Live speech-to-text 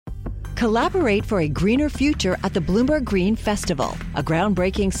Collaborate for a greener future at the Bloomberg Green Festival, a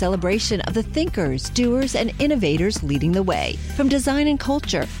groundbreaking celebration of the thinkers, doers, and innovators leading the way. From design and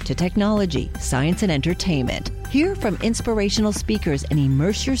culture to technology, science, and entertainment. Hear from inspirational speakers and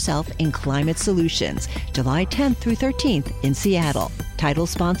immerse yourself in climate solutions. July 10th through 13th in Seattle. Title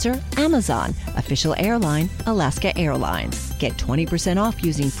sponsor, Amazon. Official airline, Alaska Airlines. Get 20% off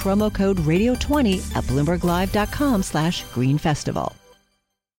using promo code radio20 at bloomberglive.com/greenfestival.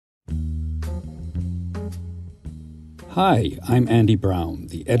 Hi, I'm Andy Brown,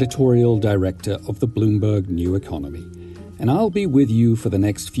 the editorial director of the Bloomberg New Economy, and I'll be with you for the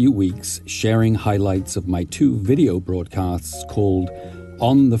next few weeks sharing highlights of my 2 video broadcasts called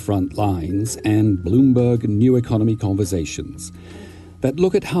On the Front Lines and Bloomberg New Economy Conversations that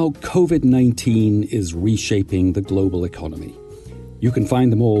look at how COVID-19 is reshaping the global economy. You can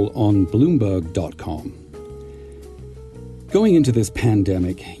find them all on Bloomberg.com. Going into this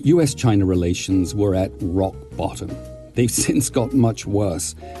pandemic, U.S.-China relations were at rock bottom. They've since got much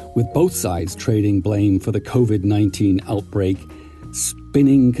worse, with both sides trading blame for the COVID-19 outbreak,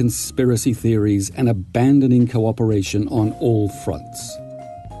 spinning conspiracy theories, and abandoning cooperation on all fronts.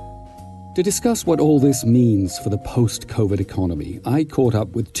 To discuss what all this means for the post-COVID economy, I caught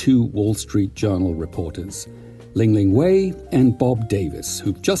up with 2 Wall Street Journal reporters, Ling Wei and Bob Davis,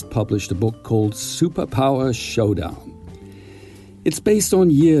 who've just published a book called Superpower, Showdown. It's based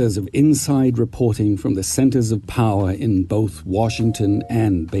on years of inside reporting from the centers of power in both Washington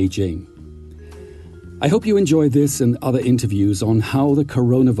and Beijing. I hope you enjoy this and other interviews on how the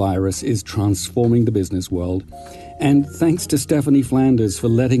coronavirus is transforming the business world. And thanks to Stephanie Flanders for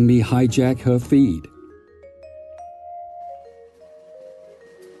letting me hijack her feed.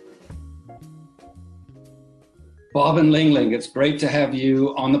 Bob and Ling, it's great to have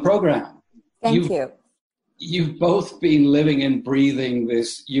you on the program. Thank you. You've both been living and breathing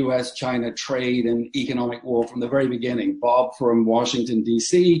this U.S.-China trade and economic war from the very beginning. Bob from Washington,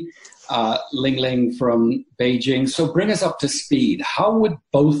 D.C., Ling from Beijing. So bring us up to speed. How would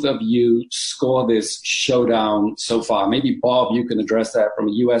both of you score this showdown so far? Maybe, Bob, you can address that from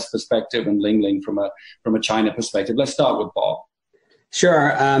a U.S. perspective and Ling from a China perspective. Let's start with Bob.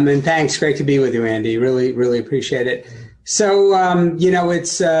 Sure. And thanks. Great to be with you, Andy. Really, really appreciate it. So,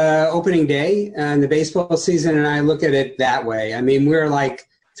 it's opening day in the baseball season, and I look at it that way. I mean, we're like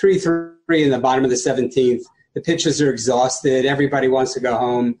 3-3 in the bottom of the 17th. The pitchers are exhausted. Everybody wants to go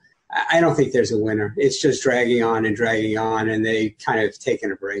home. I don't think there's a winner. It's just dragging on, and they kind of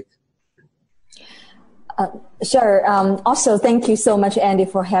taken a break. Sure. Also, thank you so much, Andy,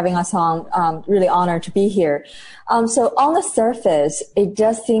 for having us on. Really honored to be here. So on the surface, it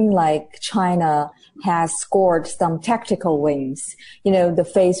does seem like China has scored some tactical wins. You know, the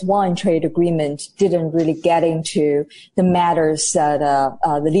phase 1 trade agreement didn't really get into the matters that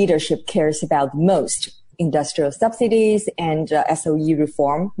the leadership cares about the most. Industrial subsidies and SOE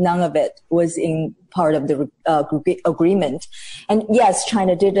reform. None of it was in part of the agreement. And yes,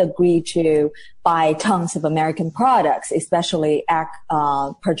 China did agree to buy tons of American products, especially ag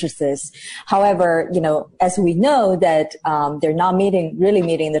purchases. However, as we know that they're not really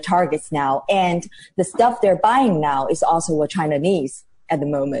meeting the targets now, and the stuff they're buying now is also what China needs at the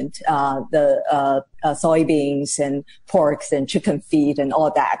moment, the soybeans and porks and chicken feed and all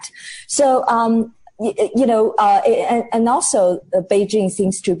that. So, and also Beijing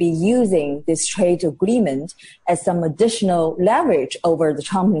seems to be using this trade agreement as some additional leverage over the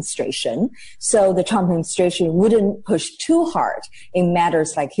Trump administration. So the Trump administration wouldn't push too hard in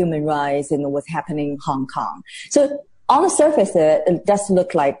matters like human rights and what's happening in Hong Kong. So on the surface, it does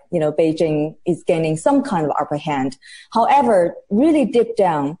look like, Beijing is gaining some kind of upper hand. However, really deep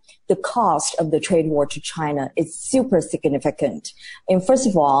down, the cost of the trade war to China is super significant. And first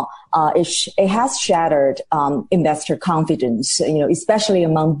of all, it has shattered investor confidence, especially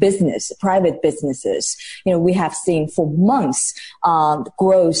among private businesses. We have seen for months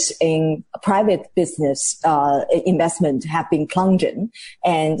growth in private business investment have been plunging.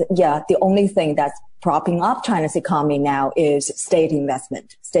 And the only thing that's propping up China's economy now is state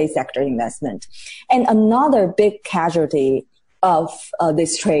sector investment. And another big casualty of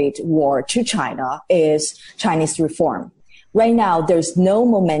this trade war to China is Chinese reform. Right now, there's no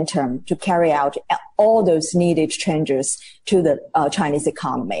momentum to carry out all those needed changes to the Chinese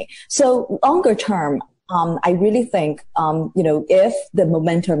economy. So longer term, I really think, if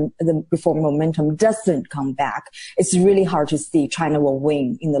the reform momentum doesn't come back, it's really hard to see China will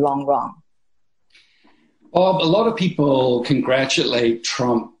win in the long run. Bob, a lot of people congratulate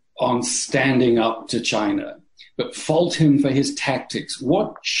Trump on standing up to China, but fault him for his tactics.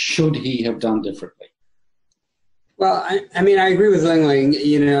 What should he have done differently? Well, I mean, I agree with Ling Ling.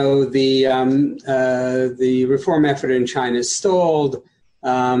 You know, the reform effort in China is stalled.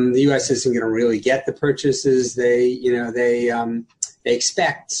 The U.S. isn't going to really get the purchases they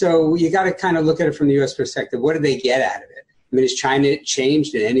expect. So you got to kind of look at it from the U.S. perspective. What do they get out of it? I mean, has China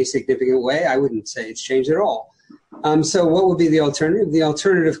changed in any significant way? I wouldn't say it's changed at all. So what would be the alternative? The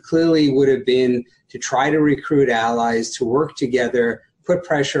alternative clearly would have been to try to recruit allies to work together, put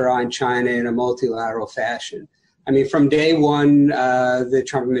pressure on China in a multilateral fashion. I mean, from day one, the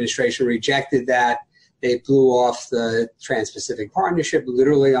Trump administration rejected that. They blew off the Trans-Pacific Partnership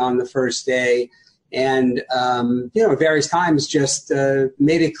literally on the first day. And, at various times just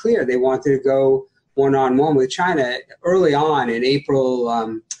made it clear they wanted to go one-on-one with China. Early on in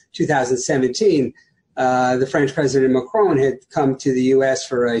April 2017, the French President Macron had come to the U.S.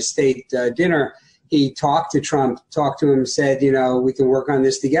 for a state dinner. He talked to Trump, said, we can work on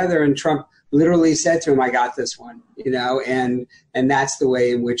this together. And Trump literally said to him, I got this one, and that's the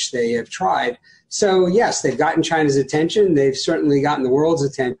way in which they have tried. So, yes, they've gotten China's attention. They've certainly gotten the world's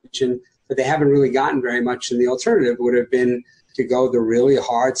attention, but they haven't really gotten very much. And the alternative would have been to go the really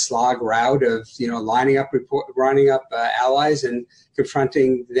hard slog route of, lining up allies and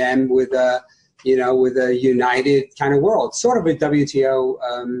confronting them with a united kind of world, sort of a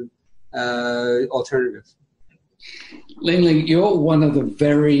WTO alternative. Ling Ling, you're one of the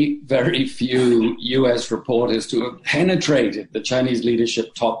very, very few U.S. reporters to have penetrated the Chinese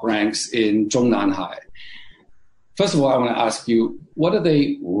leadership top ranks in Zhongnanhai. First of all, I want to ask you, what do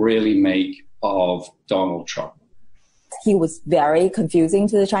they really make of Donald Trump? He was very confusing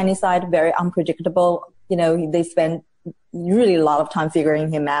to the Chinese side, very unpredictable. They spent really a lot of time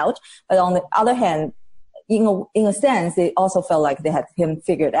figuring him out. But on the other hand, in a sense, they also felt like they had him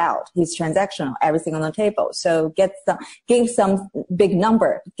figured out. He's transactional, everything on the table. So give him big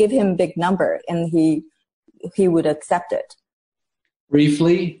number, and he would accept it.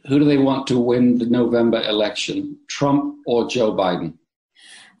 Briefly, who do they want to win the November election, Trump or Joe Biden?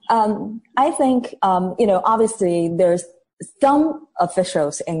 I think, obviously there's some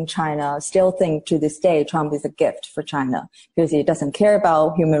officials in China still think to this day Trump is a gift for China because he doesn't care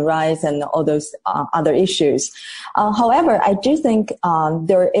about human rights and all those other issues. However, I do think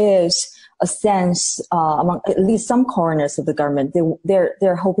there is a sense among at least some corners of the government,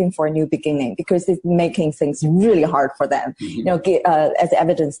 they're hoping for a new beginning because it's making things really hard for them. Mm-hmm. As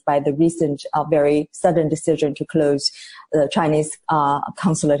evidenced by the recent very sudden decision to close the Chinese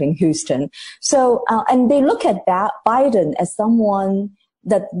consulate in Houston. So, and they look at Biden as someone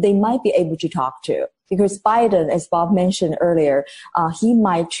that they might be able to talk to. Because Biden, as Bob mentioned earlier, he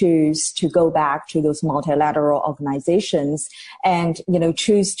might choose to go back to those multilateral organizations and,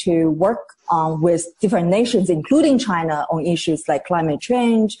 choose to work with different nations, including China, on issues like climate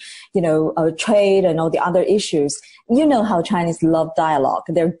change, trade and all the other issues. You know how Chinese love dialogue.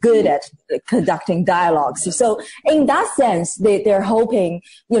 They're good at conducting dialogues. So in that sense, they're hoping,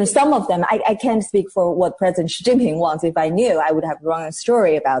 some of them, I can't speak for what President Xi Jinping wants. If I knew, I would have run a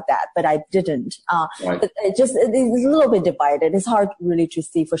story about that, but I didn't. Right. But it's a little bit divided. It's hard really to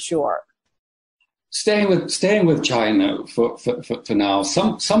see for sure. Staying with China for now,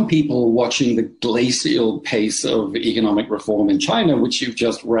 some people watching the glacial pace of economic reform in China, which you've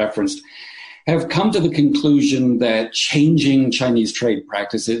just referenced, have come to the conclusion that changing Chinese trade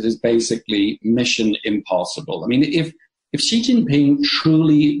practices is basically mission impossible. I mean, if Xi Jinping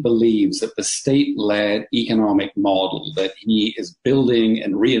truly believes that the state-led economic model that he is building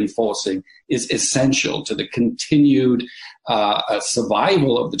and reinforcing is essential to the continued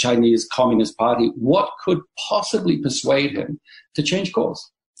survival of the Chinese Communist Party, what could possibly persuade him to change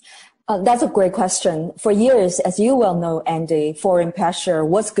course? That's a great question. For years, as you well know, Andy, foreign pressure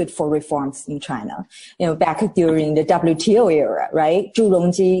was good for reforms in China. Back during the WTO era, right? Zhu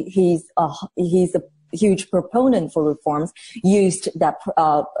Rongji, he's a huge proponent for reforms, used that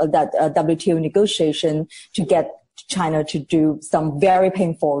WTO negotiation to get China to do some very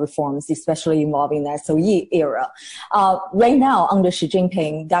painful reforms, especially involving the SOE era. Right now, under Xi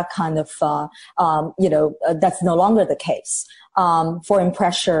Jinping, that kind of, that's no longer the case. Foreign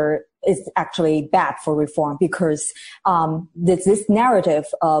pressure is actually bad for reform because this narrative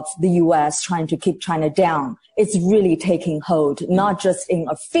of the U.S. trying to keep China down, it's really taking hold, not just in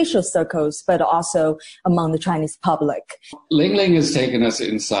official circles, but also among the Chinese public. Ling Ling has taken us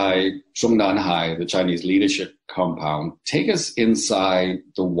inside Zhongnanhai, the Chinese leadership compound. Take us inside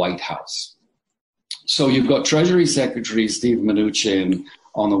the White House. So you've got Treasury Secretary Steve Mnuchin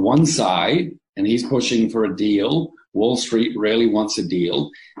on the one side, and he's pushing for a deal. Wall Street really wants a deal.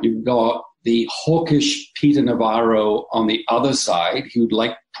 You've got the hawkish Peter Navarro on the other side, who'd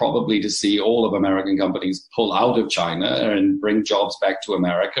like probably to see all of American companies pull out of China and bring jobs back to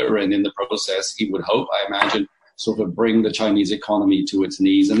America. And in the process, he would hope, I imagine, sort of bring the Chinese economy to its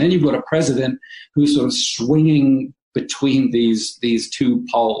knees. And then you've got a president who's sort of swinging between these two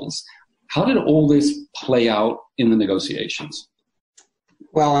poles. How did all this play out in the negotiations?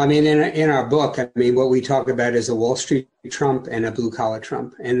 Well, I mean, in our book, I mean, what we talk about is a Wall Street Trump and a blue-collar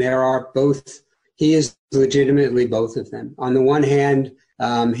Trump. And there are both, he is legitimately both of them. On the one hand,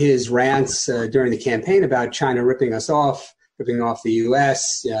 his rants during the campaign about China ripping us off, ripping off the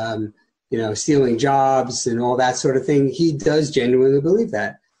U.S., stealing jobs and all that sort of thing, he does genuinely believe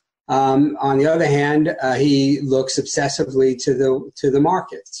that. On the other hand, he looks obsessively to the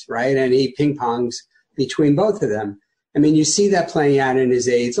markets, right? And he ping-pongs between both of them. I mean, you see that playing out in his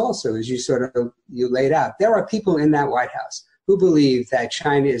aides also, as you laid out. There are people in that White House who believe that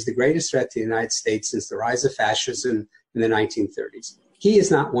China is the greatest threat to the United States since the rise of fascism in the 1930s. He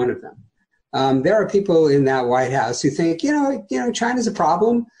is not one of them. There are people in that White House who think, China's a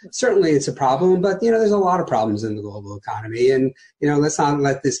problem. Certainly it's a problem, but, there's a lot of problems in the global economy. And, let's not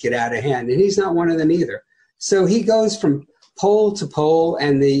let this get out of hand. And he's not one of them either. So he goes from pole to pole,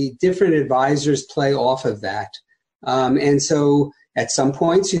 and the different advisors play off of that. And so at some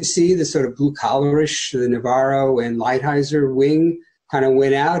points you see the sort of blue-collarish, the Navarro and Lighthizer wing kind of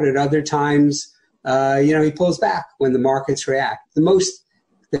win out. At other times, he pulls back when the markets react.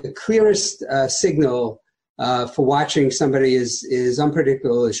 The clearest signal for watching somebody as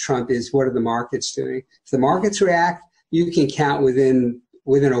unpredictable as Trump is, what are the markets doing? If the markets react, you can count within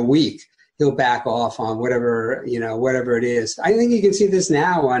a week he'll back off on whatever it is. I think you can see this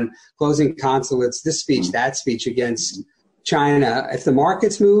now on closing consulates, this speech, that speech against China. If the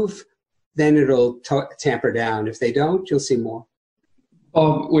markets move, then it'll tamper down. If they don't, you'll see more.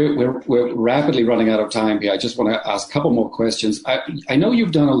 We're rapidly running out of time here. I just want to ask a couple more questions. I know you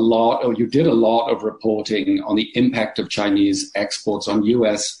did a lot of reporting on the impact of Chinese exports on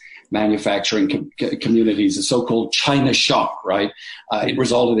U.S. manufacturing communities, the so-called China shock, right? It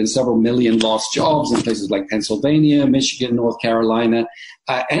resulted in several million lost jobs in places like Pennsylvania, Michigan, North Carolina,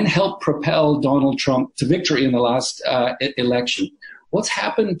 and helped propel Donald Trump to victory in the last election. What's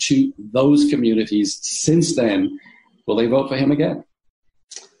happened to those communities since then? Will they vote for him again?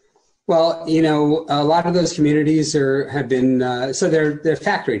 Well, a lot of those communities have been, they're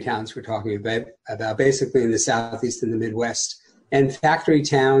factory towns we're talking about basically in the Southeast and the Midwest. And factory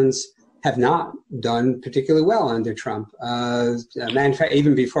towns have not done particularly well under Trump.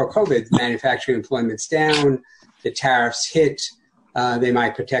 Even before COVID, manufacturing employment's down, the tariffs hit. They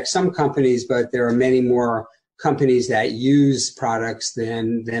might protect some companies, but there are many more companies that use products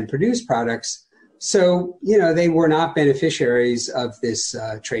than produce products. So, they were not beneficiaries of this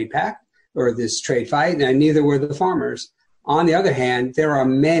trade pact or this trade fight, and neither were the farmers. On the other hand, there are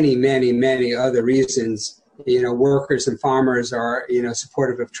many, many, many other reasons workers and farmers are,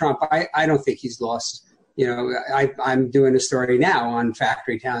 supportive of Trump. I don't think he's lost. I'm doing a story now on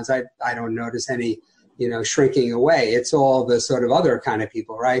factory towns. I don't notice any, shrinking away. It's all the sort of other kind of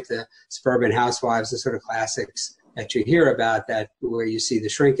people, right? The suburban housewives, the sort of classics that you hear about that where you see the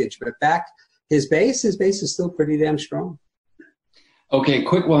shrinkage. But his base is still pretty damn strong. Okay,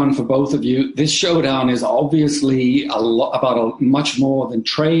 quick one for both of you. This showdown is obviously about much more than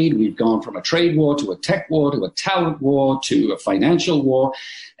trade. We've gone from a trade war to a tech war to a talent war to a financial war.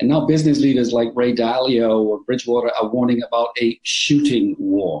 And now business leaders like Ray Dalio or Bridgewater are warning about a shooting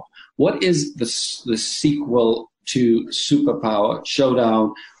war. What is the sequel to Superpower,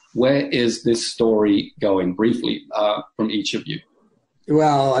 Showdown? Where is this story going? Briefly, from each of you.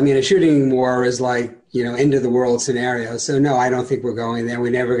 Well, I mean, a shooting war is like, end of the world scenario. So no, I don't think we're going there. We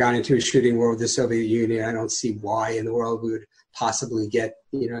never got into a shooting war with the Soviet Union. I don't see why in the world we would possibly get,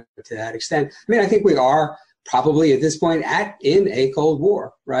 to that extent. I mean, I think we are probably at this point in a Cold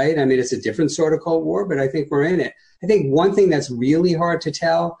War, right? I mean, it's a different sort of Cold War, but I think we're in it. I think one thing that's really hard to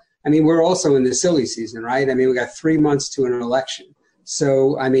tell, I mean, we're also in the silly season, right? I mean, we got 3 months to an election.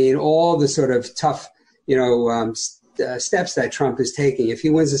 So, I mean, all the sort of tough, steps that Trump is taking. If he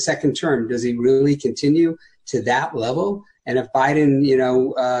wins a second term, does he really continue to that level? And if Biden,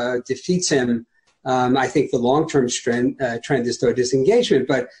 defeats him, I think the long-term trend is toward disengagement.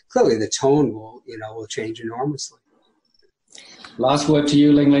 But clearly, the tone will change enormously. Last word to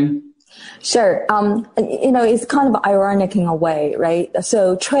you, Ling Ling. Sure. It's kind of ironic in a way, right?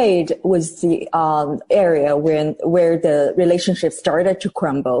 So trade was the area where the relationship started to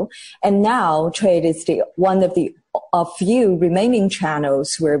crumble. And now trade is one of the a few remaining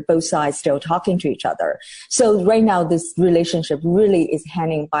channels where both sides still talking to each other. So right now, this relationship really is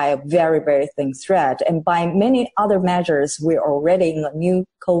hanging by a very, very thin thread. And by many other measures, we're already in a new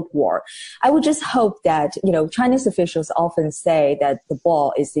Cold War. I would just hope that, Chinese officials often say that the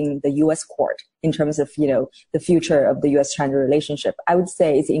ball is in the U.S. court in terms of, the future of the U.S.-China relationship. I would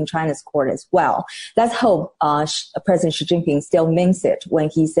say it's in China's court as well. Let's hope President Xi Jinping still means it when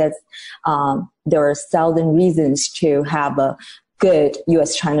he says there are 1,000 reasons to have a good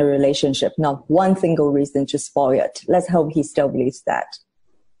U.S.-China relationship, not one single reason to spoil it. Let's hope he still believes that.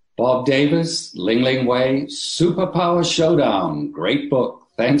 Bob Davis, Ling Ling Wei, Superpower Showdown. Great book.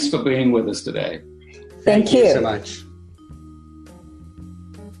 Thanks for being with us today. Thank you so much.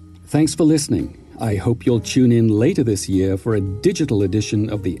 Thanks for listening. I hope you'll tune in later this year for a digital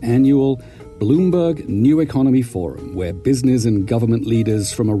edition of the annual Bloomberg New Economy Forum, where business and government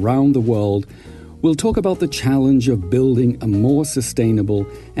leaders from around the world will talk about the challenge of building a more sustainable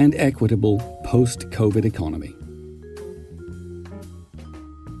and equitable post-COVID economy.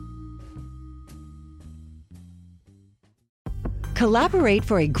 Collaborate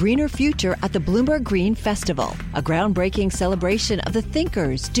for a greener future at the Bloomberg Green Festival, a groundbreaking celebration of the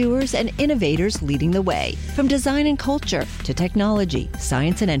thinkers, doers, and innovators leading the way. From design and culture to technology,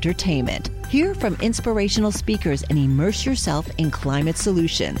 science, and entertainment. Hear from inspirational speakers and immerse yourself in climate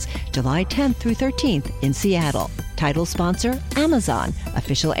solutions. July 10th through 13th in Seattle. Title sponsor, Amazon.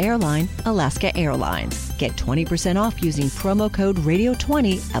 Official airline, Alaska Airlines. Get 20% off using promo code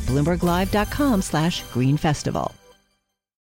radio20 at bloomberglive.com/greenfestival.